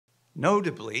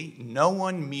Notably, no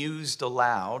one mused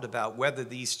aloud about whether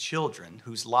these children,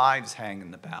 whose lives hang in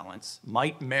the balance,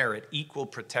 might merit equal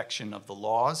protection of the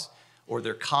laws or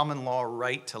their common law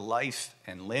right to life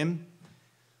and limb,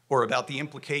 or about the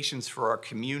implications for our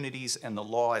communities and the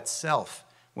law itself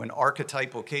when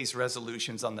archetypal case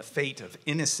resolutions on the fate of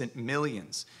innocent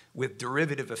millions with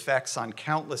derivative effects on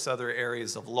countless other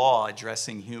areas of law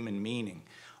addressing human meaning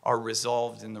are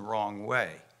resolved in the wrong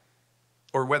way,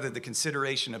 or whether the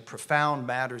consideration of profound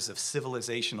matters of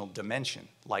civilizational dimension,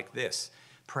 like this,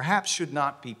 perhaps should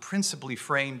not be principally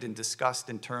framed and discussed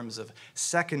in terms of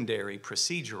secondary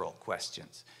procedural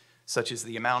questions, such as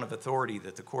the amount of authority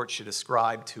that the court should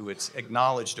ascribe to its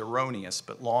acknowledged erroneous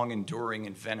but long-enduring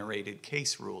and venerated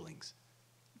case rulings.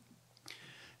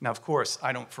 Now, of course,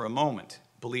 I don't for a moment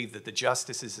believe that the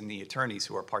justices and the attorneys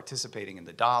who are participating in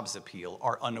the Dobbs appeal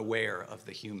are unaware of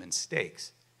the human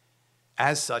stakes.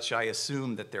 As such, I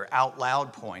assume that their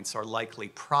out-loud points are likely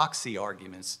proxy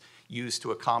arguments used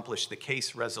to accomplish the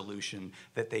case resolution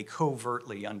that they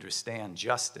covertly understand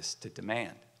justice to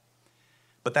demand.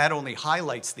 But that only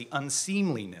highlights the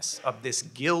unseemliness of this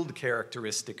guild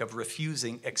characteristic of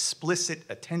refusing explicit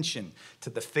attention to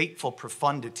the fateful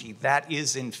profundity that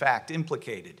is in fact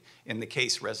implicated in the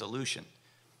case resolution,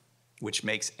 which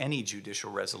makes any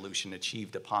judicial resolution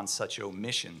achieved upon such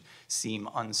omission seem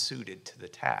unsuited to the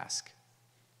task.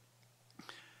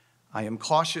 I am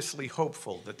cautiously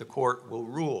hopeful that the court will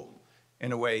rule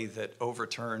in a way that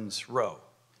overturns Roe.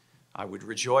 I would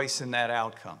rejoice in that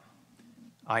outcome.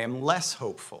 I am less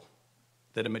hopeful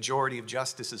that a majority of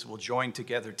justices will join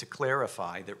together to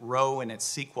clarify that Roe and its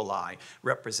sequelae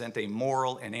represent a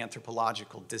moral and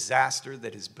anthropological disaster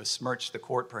that has besmirched the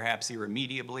court perhaps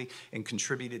irremediably and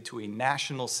contributed to a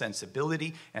national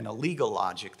sensibility and a legal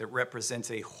logic that represents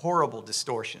a horrible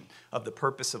distortion of the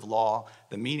purpose of law,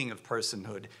 the meaning of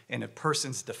personhood, and of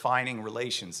persons defining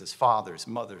relations as fathers,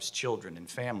 mothers, children, and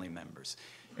family members.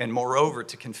 And moreover,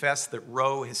 to confess that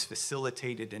Roe has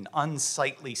facilitated an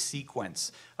unsightly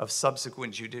sequence of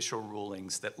subsequent judicial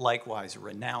rulings that likewise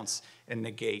renounce and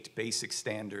negate basic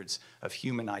standards of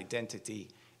human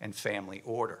identity and family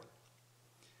order.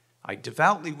 I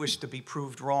devoutly wish to be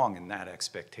proved wrong in that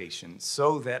expectation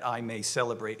so that I may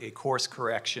celebrate a course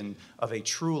correction of a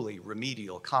truly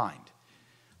remedial kind.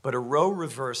 But a Roe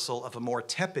reversal of a more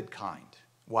tepid kind,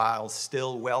 while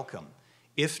still welcome,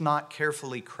 if not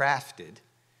carefully crafted,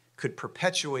 could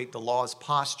perpetuate the law's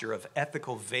posture of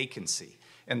ethical vacancy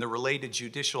and the related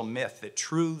judicial myth that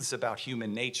truths about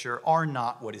human nature are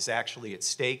not what is actually at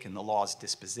stake in the law's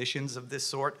dispositions of this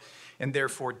sort, and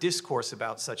therefore discourse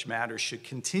about such matters should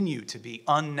continue to be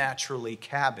unnaturally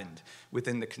cabined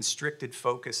within the constricted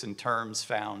focus and terms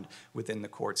found within the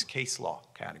court's case law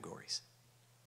categories.